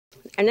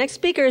Our next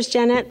speaker is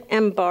Jannette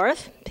M.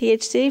 Barth,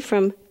 PhD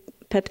from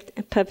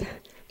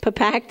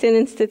Pepacton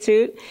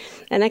Institute,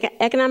 an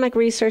economic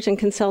research and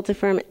consulting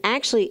firm,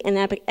 actually an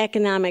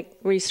economic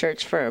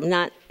research firm,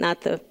 not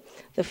the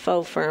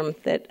faux firm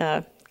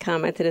that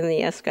commented in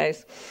the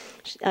SGEIS.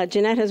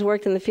 Jannette has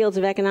worked in the fields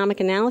of economic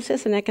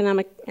analysis and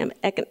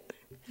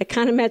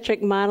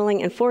econometric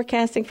modeling and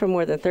forecasting for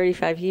more than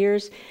 35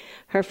 years.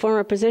 Her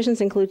former positions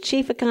include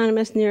Chief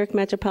Economist, New York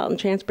Metropolitan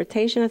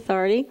Transportation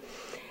Authority,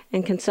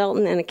 and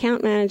Consultant and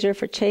Account Manager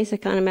for Chase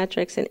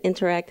Econometrics and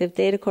Interactive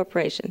Data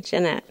Corporation.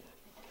 Jannette.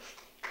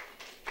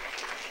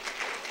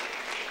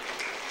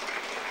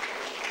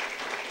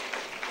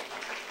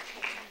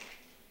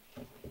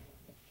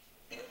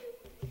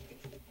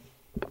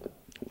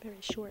 Very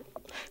short.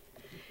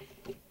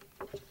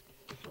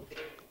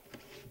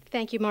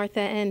 Thank you, Martha,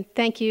 and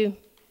thank you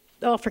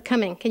all for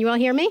coming. Can you all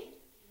hear me?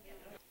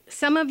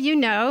 Some of you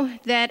know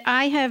that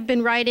I have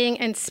been writing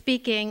and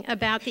speaking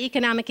about the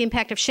economic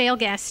impact of shale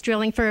gas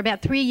drilling for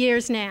about 3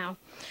 years now.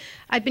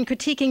 I've been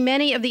critiquing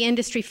many of the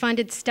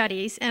industry-funded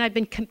studies, and I've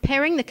been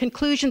comparing the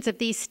conclusions of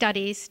these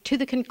studies to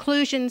the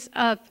conclusions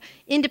of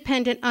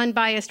independent,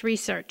 unbiased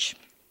research.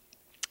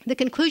 The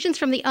conclusions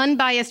from the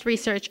unbiased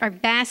research are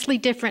vastly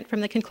different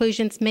from the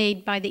conclusions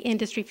made by the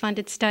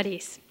industry-funded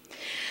studies.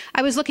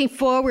 I was looking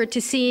forward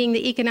to seeing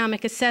the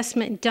economic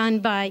assessment done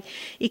by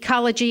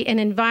Ecology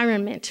and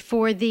Environment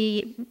for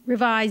the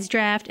revised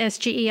draft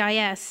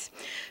SGEIS.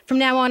 From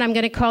now on, I'm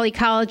going to call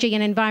Ecology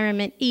and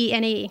Environment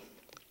E&E.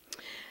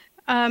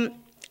 I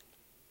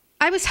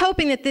was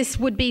hoping that this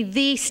would be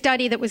the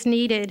study that was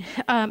needed,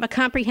 a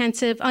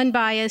comprehensive,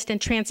 unbiased, and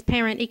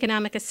transparent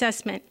economic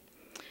assessment.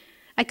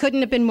 I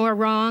couldn't have been more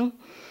wrong.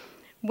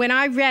 When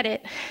I read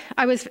it,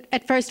 I was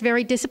at first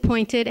very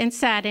disappointed and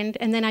saddened,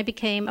 and then I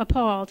became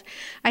appalled.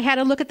 I had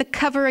to look at the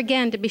cover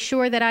again to be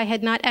sure that I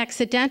had not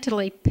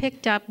accidentally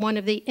picked up one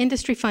of the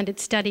industry-funded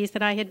studies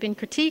that I had been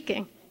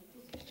critiquing.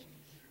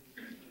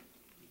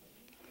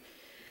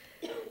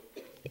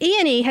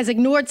 E&E has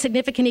ignored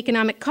significant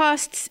economic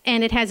costs,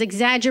 and it has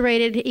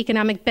exaggerated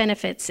economic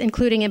benefits,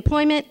 including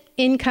employment,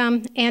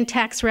 income, and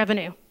tax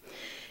revenue.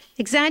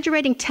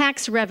 Exaggerating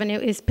tax revenue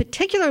is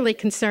particularly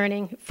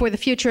concerning for the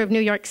future of New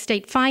York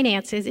State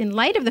finances in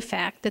light of the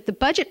fact that the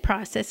budget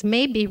process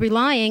may be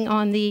relying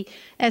on the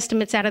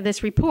estimates out of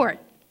this report.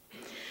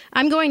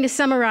 I'm going to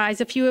summarize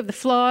a few of the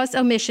flaws,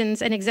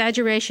 omissions, and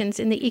exaggerations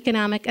in the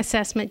economic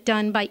assessment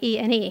done by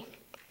E&E.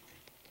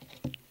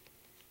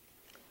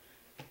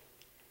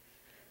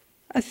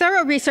 A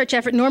thorough research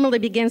effort normally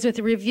begins with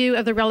a review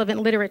of the relevant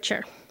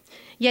literature.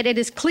 Yet it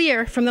is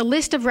clear from the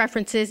list of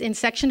references in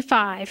Section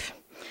 5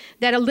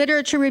 that a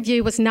literature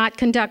review was not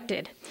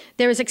conducted.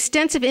 There is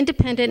extensive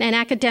independent and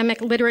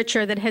academic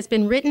literature that has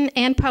been written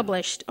and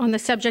published on the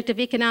subject of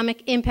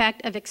economic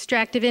impact of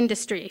extractive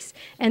industries,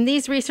 and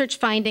these research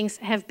findings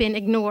have been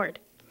ignored.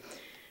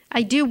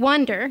 I do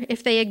wonder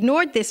if they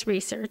ignored this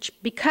research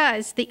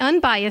because the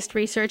unbiased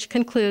research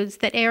concludes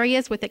that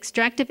areas with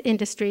extractive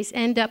industries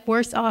end up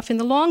worse off in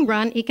the long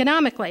run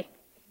economically.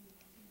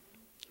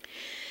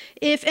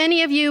 If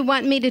any of you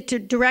want me to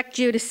direct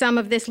you to some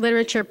of this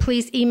literature,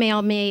 please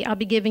email me. I'll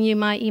be giving you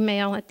my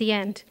email at the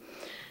end.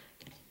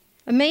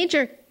 A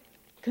major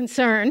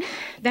concern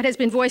that has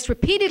been voiced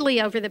repeatedly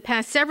over the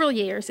past several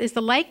years is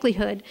the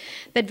likelihood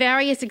that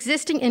various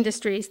existing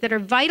industries that are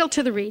vital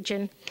to the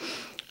region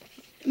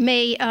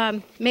may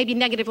be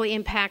negatively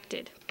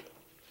impacted.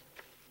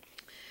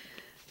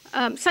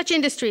 Such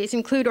industries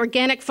include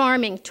organic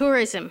farming,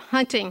 tourism,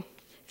 hunting,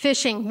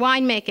 fishing,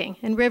 winemaking,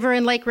 and river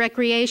and lake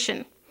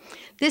recreation.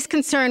 This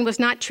concern was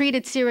not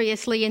treated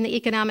seriously in the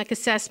economic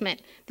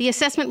assessment. The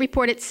assessment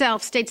report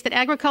itself states that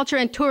agriculture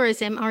and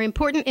tourism are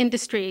important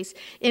industries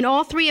in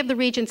all three of the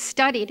regions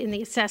studied in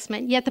the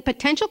assessment, yet the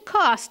potential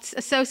costs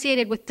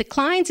associated with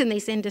declines in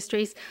these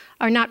industries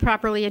are not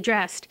properly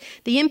addressed.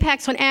 The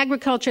impacts on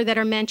agriculture that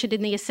are mentioned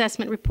in the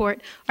assessment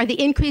report are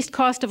the increased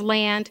cost of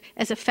land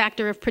as a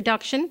factor of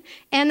production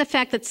and the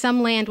fact that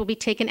some land will be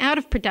taken out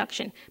of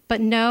production, but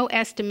no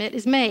estimate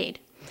is made.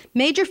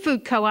 Major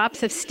food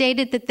co-ops have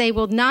stated that they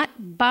will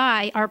not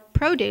buy our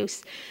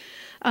produce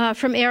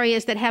from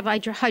areas that have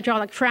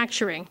hydraulic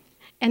fracturing.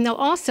 And there'll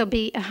also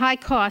be a high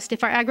cost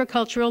if our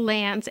agricultural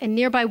lands and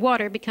nearby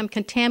water become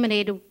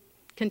contaminated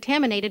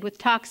with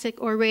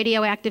toxic or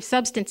radioactive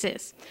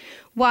substances.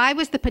 Why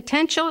was the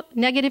potential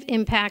negative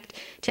impact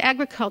to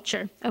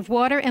agriculture of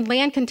water and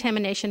land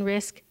contamination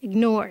risk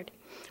ignored?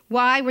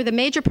 Why were the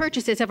major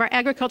purchases of our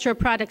agricultural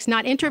products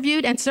not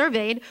interviewed and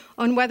surveyed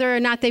on whether or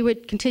not they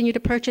would continue to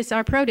purchase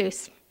our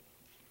produce?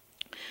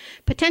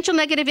 Potential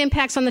negative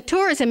impacts on the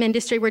tourism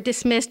industry were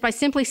dismissed by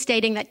simply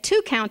stating that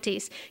 2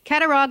 counties,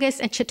 Cattaraugus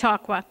and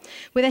Chautauqua,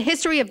 with a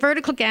history of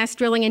vertical gas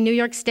drilling in New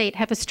York State,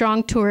 have a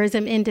strong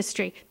tourism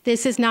industry.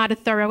 This is not a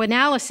thorough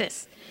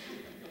analysis.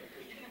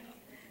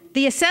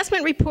 The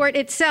assessment report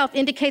itself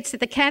indicates that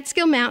the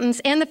Catskill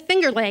Mountains and the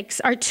Finger Lakes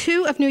are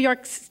 2 of New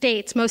York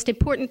State's most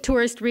important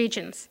tourist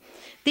regions.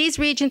 These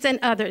regions and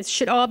others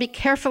should all be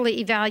carefully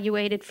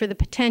evaluated for the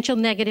potential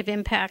negative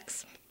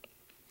impacts.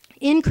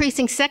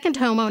 Increasing second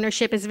home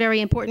ownership is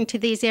very important to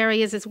these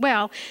areas as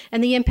well,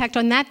 and the impact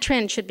on that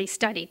trend should be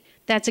studied.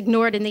 That's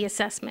ignored in the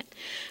assessment.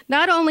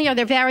 Not only are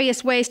there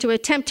various ways to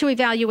attempt to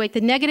evaluate the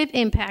negative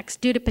impacts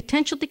due to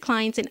potential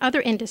declines in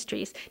other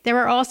industries, there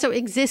are also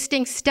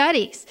existing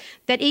studies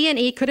that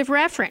E&E could have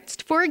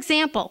referenced. For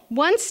example,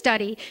 one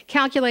study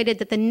calculated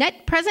that the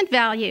net present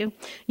value,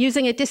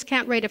 using a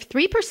discount rate of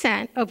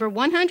 3% over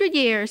 100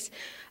 years,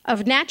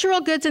 of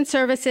natural goods and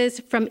services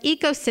from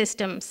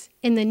ecosystems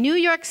in the New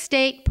York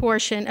State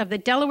portion of the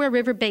Delaware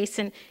River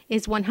Basin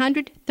is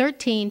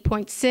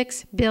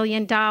 $113.6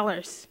 billion.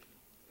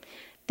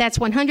 That's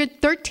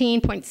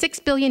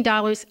 $113.6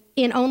 billion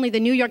in only the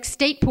New York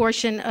State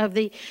portion of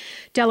the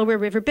Delaware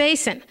River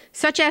Basin.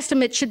 Such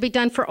estimates should be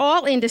done for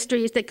all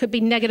industries that could be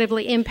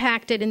negatively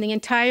impacted in the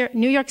entire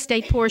New York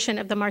State portion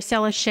of the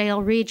Marcellus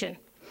Shale region.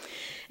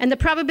 And the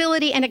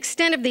probability and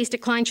extent of these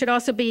declines should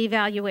also be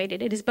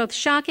evaluated. It is both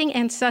shocking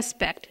and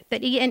suspect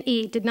that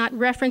E&E did not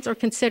reference or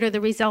consider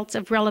the results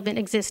of relevant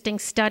existing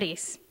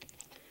studies.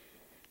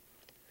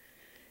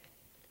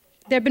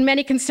 There have been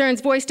many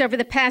concerns voiced over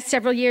the past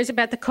several years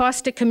about the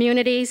cost to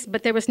communities,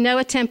 but there was no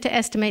attempt to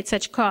estimate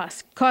such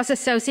costs. Costs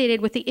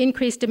associated with the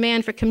increased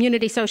demand for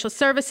community social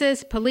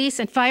services, police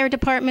and fire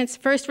departments,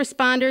 first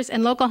responders,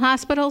 and local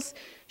hospitals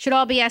should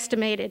all be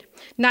estimated,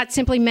 not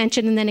simply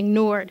mentioned and then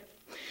ignored.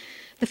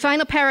 The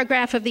final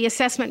paragraph of the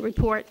assessment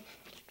report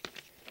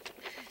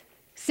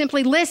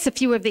simply lists a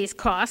few of these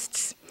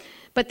costs,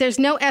 but there's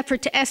no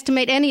effort to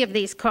estimate any of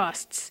these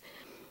costs.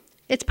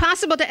 It's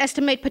possible to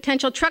estimate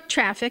potential truck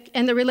traffic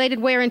and the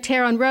related wear and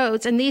tear on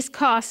roads, and these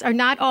costs are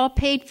not all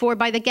paid for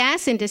by the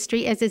gas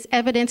industry, as is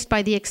evidenced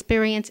by the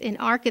experience in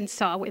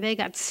Arkansas, where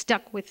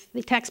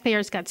the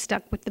taxpayers got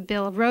stuck with the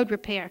bill of road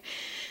repair.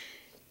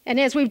 And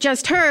as we've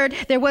just heard,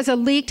 there was a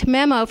leaked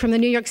memo from the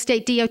New York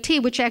State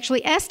DOT which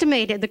actually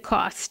estimated the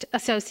cost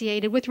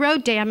associated with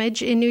road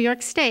damage in New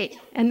York State,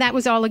 and that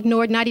was all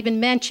ignored, not even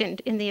mentioned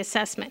in the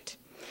assessment.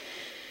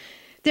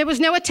 There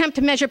was no attempt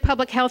to measure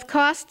public health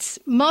costs.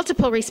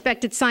 Multiple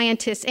respected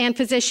scientists and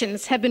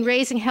physicians have been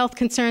raising health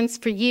concerns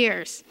for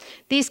years.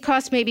 These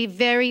costs may be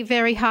very,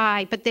 very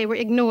high, but they were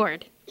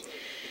ignored.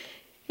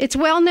 It's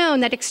well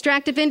known that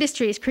extractive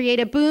industries create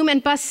a boom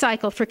and bust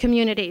cycle for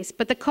communities,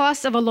 but the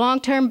costs of a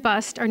long-term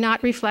bust are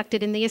not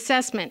reflected in the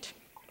assessment.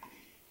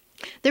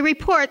 The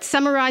report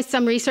summarized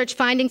some research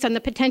findings on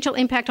the potential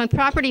impact on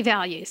property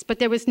values, but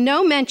there was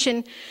no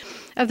mention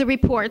of the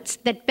reports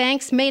that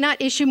banks may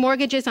not issue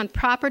mortgages on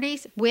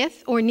properties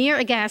with or near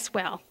a gas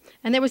well.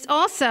 And there was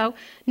also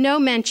no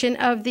mention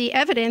of the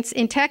evidence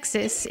in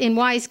Texas, in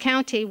Wise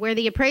County, where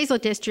the appraisal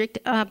district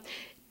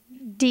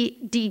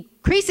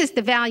decreases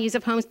the values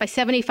of homes by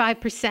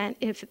 75%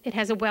 if it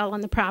has a well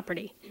on the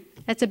property.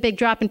 That's a big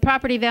drop in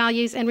property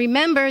values. And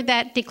remember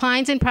that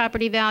declines in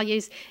property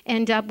values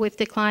end up with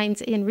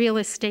declines in real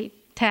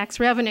estate tax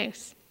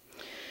revenues.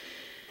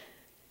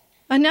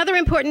 Another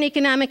important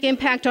economic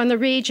impact on the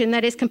region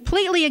that is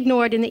completely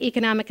ignored in the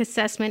economic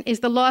assessment is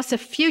the loss of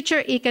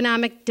future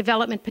economic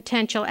development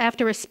potential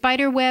after a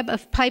spider web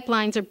of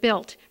pipelines are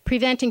built,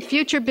 preventing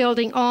future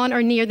building on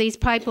or near these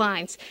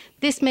pipelines.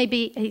 This may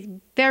be a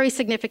very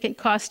significant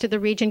cost to the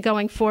region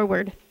going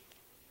forward.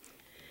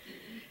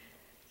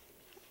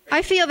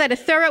 I feel that a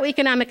thorough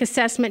economic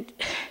assessment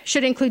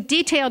should include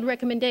detailed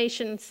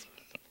recommendations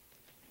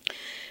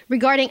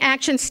regarding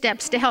action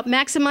steps to help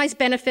maximize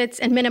benefits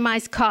and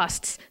minimize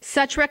costs.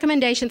 Such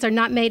recommendations are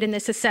not made in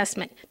this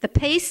assessment. The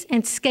pace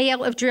and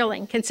scale of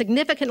drilling can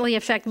significantly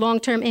affect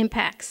long-term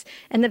impacts,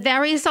 and the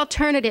various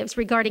alternatives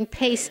regarding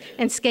pace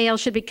and scale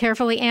should be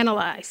carefully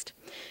analyzed.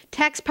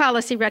 Tax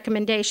policy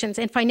recommendations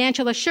and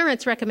financial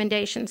assurance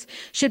recommendations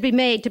should be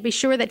made to be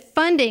sure that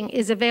funding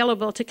is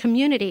available to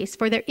communities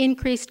for their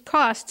increased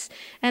costs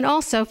and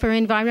also for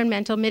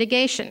environmental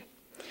mitigation.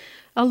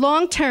 A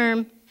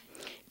long-term,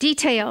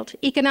 detailed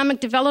economic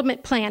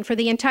development plan for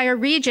the entire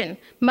region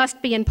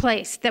must be in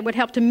place that would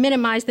help to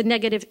minimize the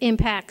negative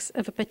impacts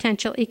of a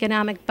potential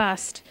economic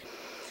bust.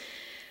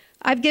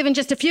 I've given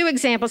just a few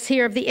examples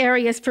here of the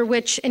areas for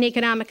which an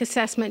economic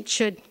assessment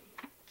should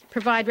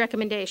provide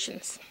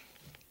recommendations.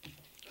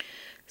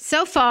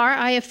 So far,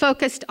 I have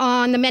focused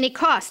on the many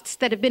costs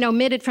that have been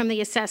omitted from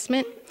the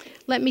assessment.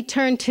 Let me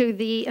turn to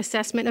the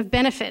assessment of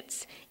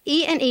benefits.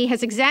 E&E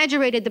has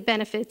exaggerated the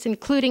benefits,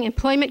 including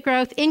employment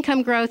growth,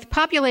 income growth,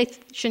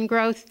 population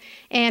growth,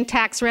 and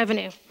tax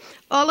revenue.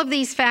 All of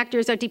these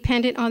factors are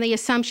dependent on the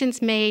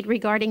assumptions made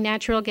regarding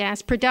natural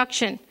gas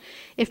production.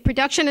 If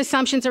production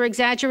assumptions are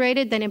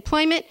exaggerated, then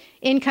employment,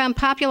 income,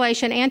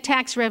 population, and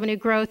tax revenue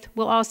growth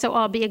will also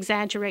all be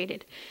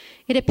exaggerated.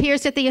 It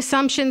appears that the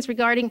assumptions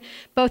regarding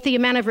both the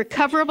amount of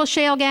recoverable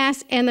shale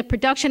gas and the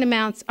production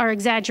amounts are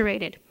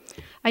exaggerated.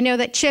 I know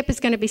that Chip is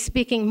going to be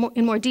speaking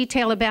in more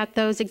detail about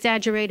those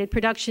exaggerated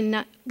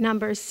production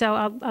numbers, so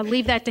I'll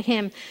leave that to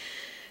him.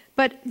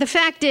 But the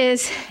fact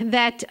is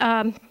that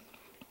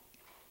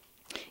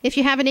if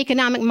you have an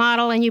economic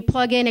model and you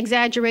plug in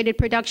exaggerated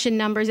production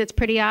numbers, it's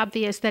pretty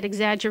obvious that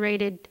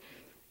exaggerated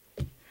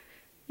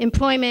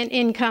employment,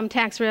 income,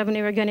 tax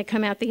revenue are going to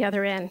come out the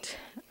other end.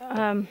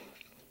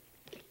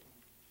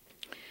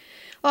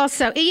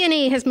 Also,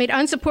 E&E has made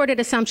unsupported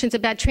assumptions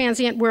about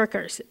transient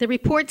workers. The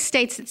report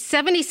states that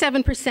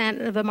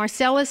 77% of the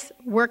Marcellus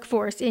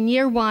workforce in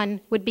year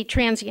 1 would be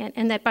transient,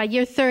 and that by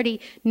year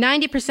 30,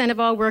 90% of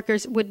all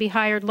workers would be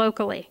hired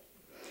locally.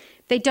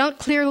 They don't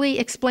clearly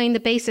explain the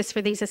basis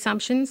for these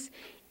assumptions.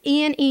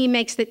 E&E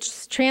makes the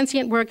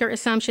transient worker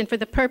assumption for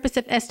the purpose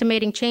of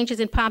estimating changes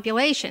in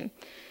population.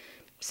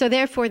 So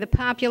therefore, the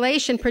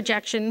population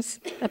projections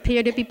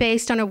appear to be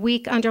based on a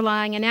weak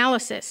underlying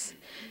analysis.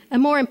 A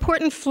more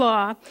important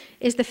flaw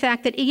is the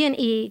fact that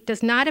E&E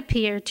does not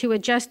appear to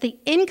adjust the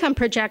income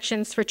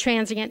projections for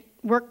transient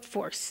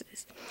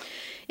workforces.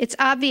 It's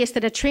obvious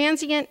that a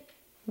transient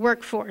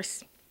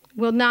workforce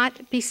will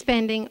not be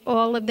spending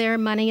all of their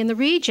money in the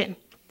region.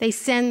 They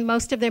send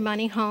most of their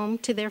money home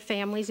to their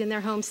families in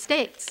their home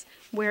states,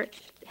 where it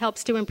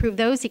helps to improve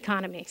those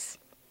economies.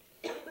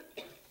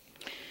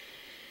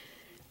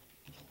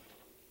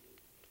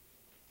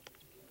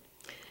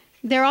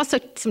 There are also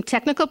some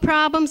technical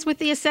problems with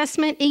the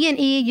assessment.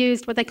 E&E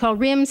used what they call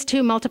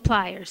RIMS-2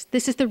 multipliers.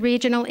 This is the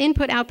Regional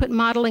Input-Output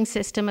Modeling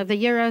System of the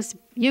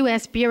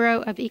U.S.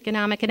 Bureau of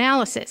Economic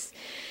Analysis.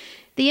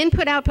 The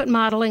input-output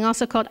modeling,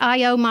 also called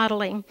I/O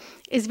modeling,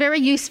 is very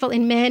useful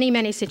in many,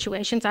 many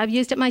situations. I've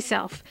used it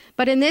myself.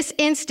 But in this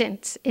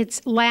instance,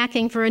 it's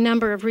lacking for a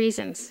number of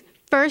reasons.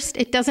 First,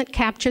 it doesn't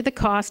capture the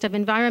cost of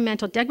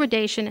environmental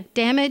degradation,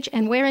 damage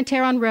and wear and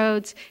tear on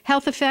roads,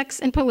 health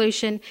effects and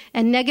pollution,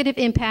 and negative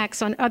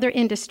impacts on other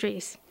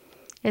industries,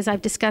 as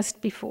I've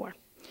discussed before.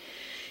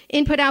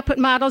 Input-output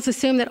models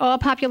assume that all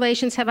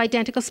populations have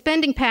identical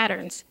spending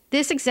patterns.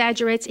 This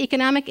exaggerates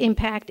economic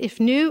impact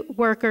if new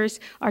workers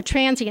are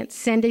transient,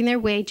 sending their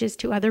wages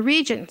to other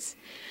regions.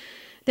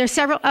 There are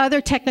several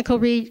other technical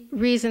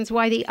reasons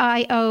why the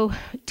I/O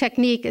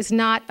technique is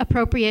not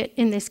appropriate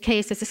in this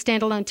case as a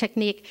standalone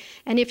technique.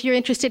 And if you're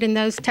interested in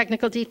those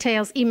technical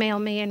details, email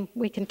me and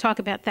we can talk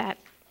about that.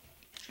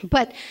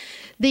 But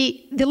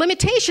the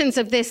limitations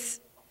of this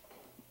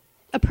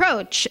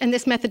approach and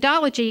this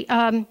methodology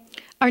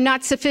are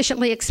not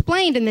sufficiently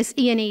explained in this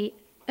E&E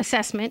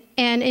assessment,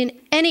 and in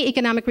any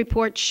economic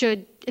report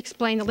should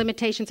explain the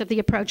limitations of the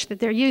approach that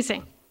they're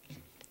using.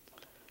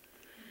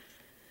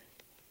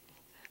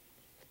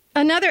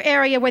 Another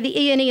area where the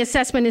E&E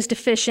assessment is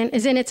deficient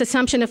is in its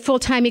assumption of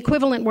full-time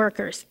equivalent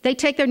workers. They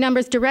take their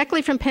numbers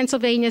directly from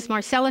Pennsylvania's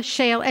Marcellus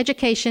Shale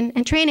Education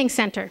and Training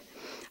Center.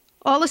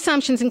 All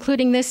assumptions,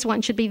 including this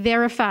one, should be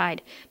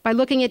verified by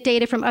looking at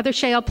data from other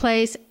shale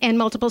plays and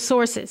multiple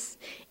sources.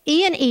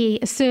 E&E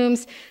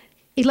assumes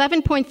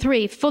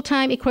 11.3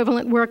 full-time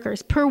equivalent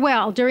workers per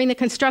well during the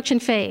construction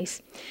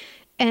phase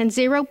and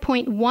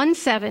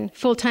 0.17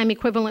 full-time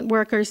equivalent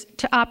workers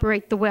to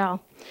operate the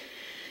well.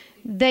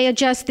 They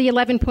adjust the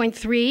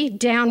 11.3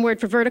 downward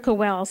for vertical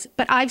wells,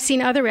 but I've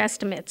seen other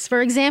estimates.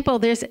 For example,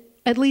 there's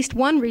at least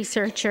one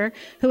researcher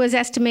who has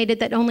estimated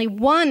that only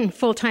one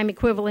full-time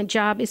equivalent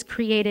job is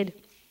created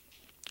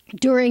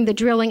during the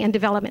drilling and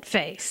development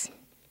phase.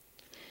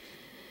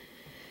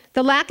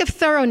 The lack of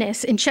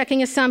thoroughness in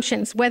checking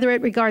assumptions, whether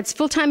it regards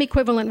full-time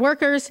equivalent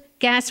workers,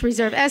 gas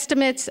reserve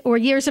estimates, or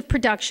years of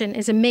production,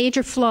 is a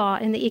major flaw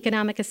in the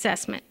economic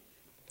assessment.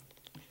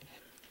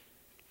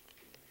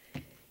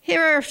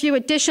 Here are a few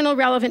additional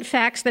relevant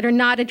facts that are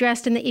not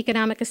addressed in the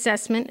economic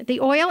assessment. The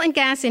oil and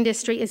gas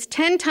industry is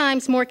 10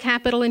 times more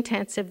capital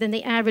intensive than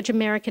the average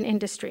American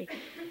industry.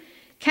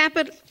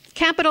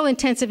 Capital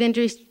intensive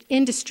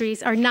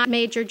industries are not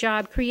major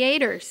job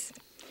creators.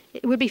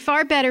 It would be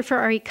far better for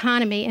our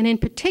economy, and in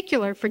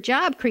particular for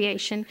job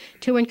creation,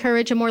 to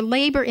encourage a more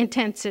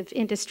labor-intensive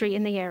industry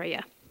in the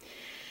area.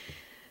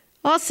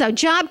 Also,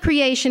 job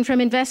creation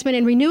from investment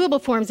in renewable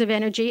forms of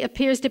energy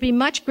appears to be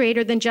much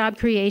greater than job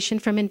creation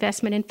from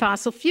investment in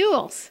fossil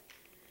fuels.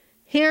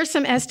 Here are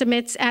some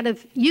estimates out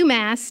of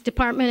UMass,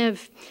 Department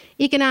of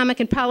Economic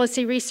and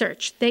Policy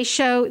Research. They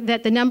show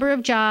that the number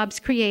of jobs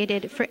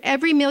created for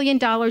every $1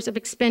 million of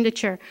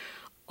expenditure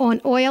on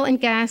oil and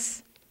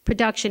gas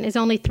production is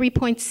only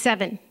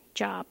 3.7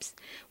 jobs,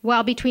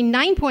 while between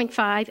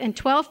 9.5 and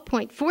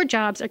 12.4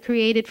 jobs are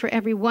created for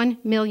every $1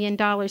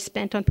 million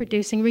spent on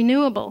producing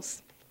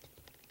renewables.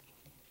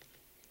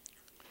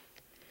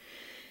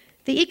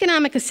 The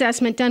economic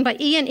assessment done by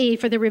E&E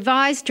for the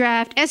revised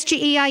draft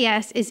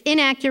SGEIS is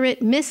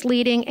inaccurate,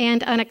 misleading,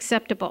 and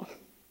unacceptable.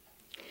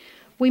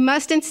 We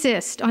must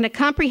insist on a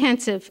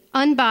comprehensive,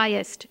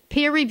 unbiased,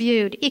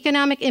 peer-reviewed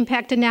economic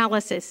impact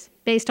analysis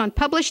based on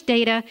published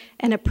data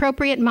and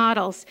appropriate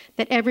models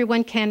that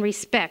everyone can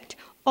respect.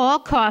 All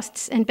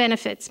costs and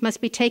benefits must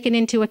be taken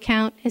into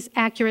account as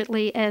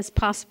accurately as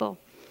possible.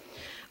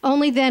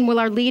 Only then will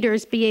our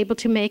leaders be able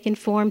to make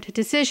informed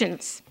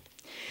decisions.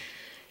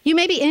 You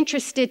may be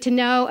interested to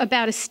know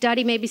about a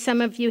study, maybe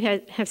some of you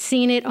have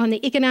seen it, on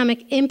the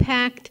economic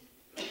impact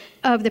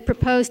of the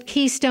proposed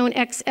Keystone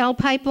XL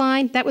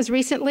pipeline. That was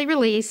recently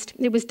released.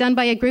 It was done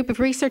by a group of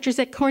researchers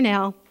at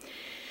Cornell,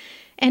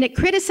 and it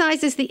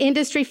criticizes the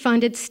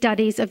industry-funded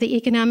studies of the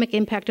economic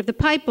impact of the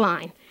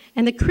pipeline.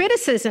 And the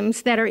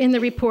criticisms that are in the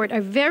report are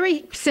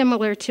very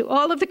similar to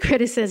all of the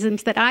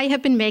criticisms that I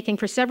have been making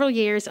for several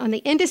years on the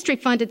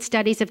industry-funded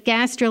studies of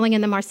gas drilling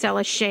in the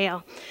Marcellus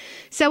Shale.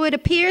 So it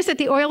appears that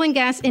the oil and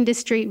gas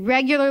industry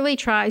regularly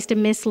tries to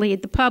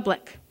mislead the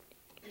public.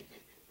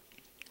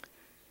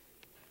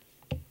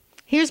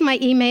 Here's my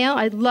email.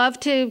 I'd love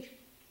to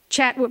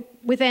chat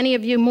with any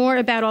of you more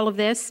about all of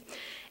this.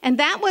 And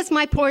that was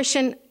my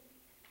portion.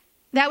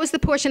 That was the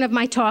portion of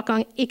my talk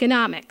on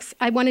economics.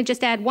 I want to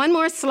just add one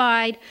more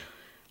slide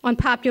on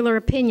popular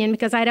opinion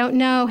because I don't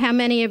know how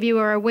many of you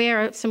are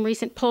aware of some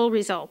recent poll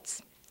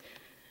results.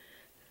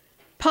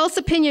 Pulse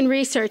Opinion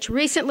Research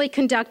recently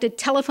conducted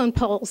telephone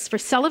polls for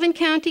Sullivan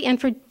County and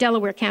for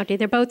Delaware County.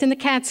 They're both in the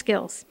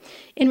Catskills.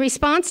 In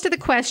response to the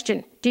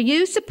question, do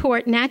you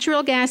support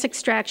natural gas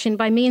extraction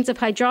by means of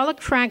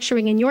hydraulic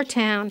fracturing in your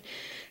town,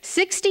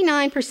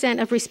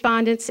 69% of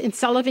respondents in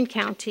Sullivan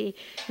County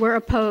were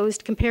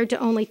opposed, compared to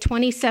only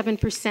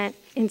 27%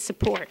 in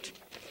support.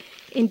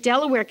 In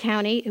Delaware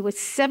County, it was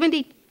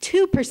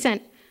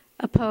 72%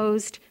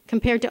 opposed,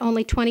 compared to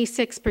only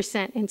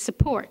 26% in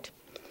support.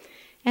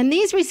 And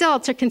these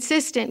results are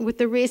consistent with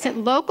the recent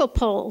local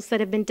polls that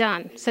have been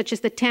done, such as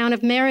the town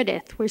of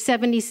Meredith, where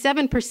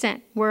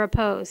 77% were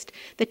opposed,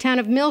 the town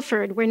of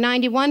Milford, where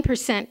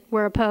 91%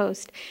 were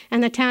opposed,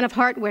 and the town of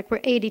Hartwick,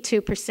 where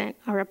 82%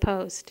 are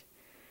opposed.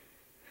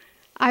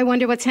 I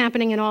wonder what's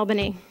happening in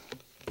Albany.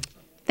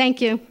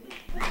 Thank you.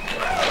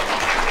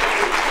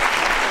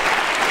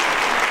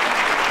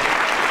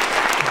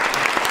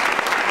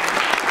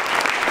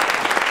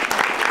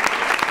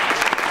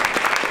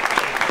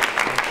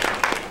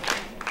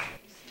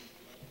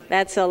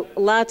 That's a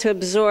lot to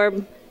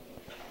absorb.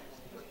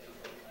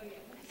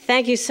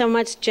 Thank you so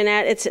much,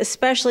 Jannette. It's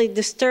especially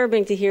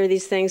disturbing to hear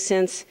these things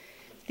since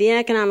the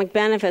economic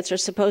benefits are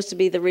supposed to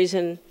be the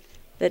reason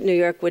that New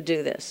York would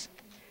do this.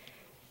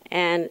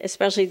 And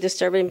especially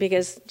disturbing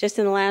because just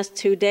in the last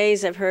 2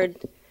 days, I've heard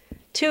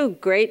 2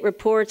 great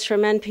reports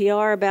from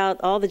NPR about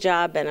all the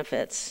job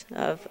benefits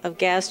of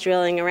gas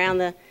drilling around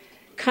the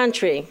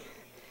country.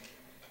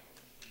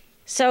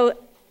 So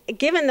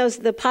given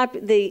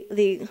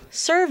the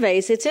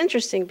surveys, it's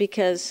interesting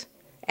because,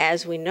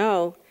 as we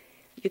know,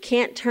 you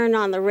can't turn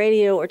on the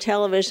radio or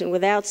television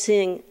without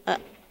seeing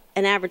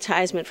an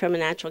advertisement from a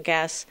natural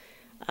gas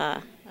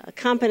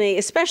company.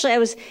 Especially, I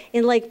was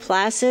in Lake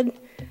Placid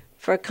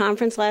for a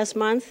conference last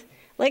month.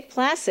 Lake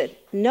Placid,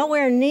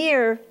 nowhere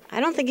near, I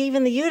don't think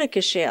even the Utica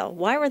Shale.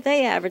 Why were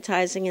they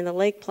advertising in the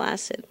Lake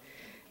Placid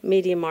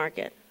media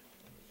market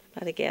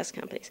by the gas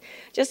companies?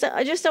 Just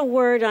a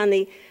word on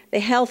the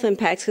health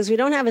impacts, because we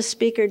don't have a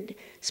speaker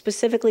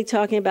specifically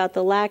talking about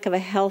the lack of a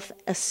health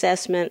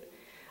assessment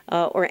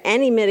or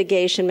any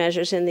mitigation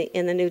measures in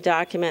the new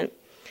document.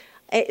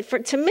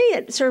 To me,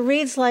 it sort of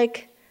reads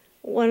like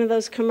one of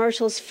those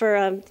commercials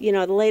for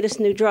the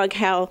latest new drug,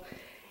 how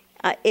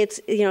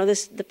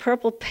the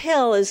purple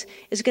pill is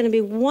going to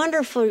be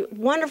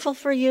wonderful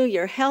for you.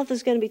 Your health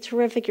is going to be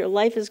terrific. Your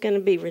life is going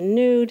to be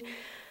renewed.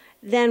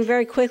 Then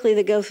very quickly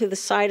they go through the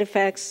side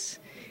effects: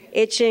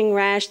 itching,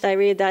 rash,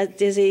 diarrhea,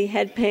 dizzy,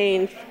 head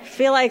pain,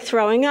 feel like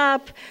throwing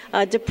up,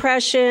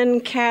 depression,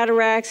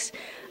 cataracts,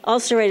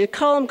 ulcerated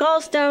colon,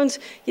 gallstones,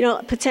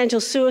 potential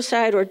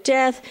suicide or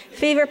death,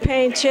 fever,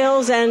 pain,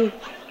 chills, and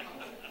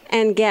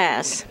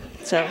gas.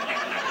 So.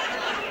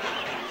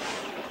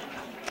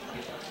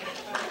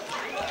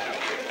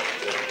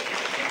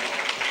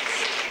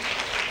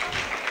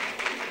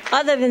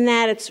 Other than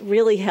that, it's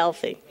really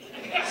healthy.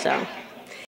 So.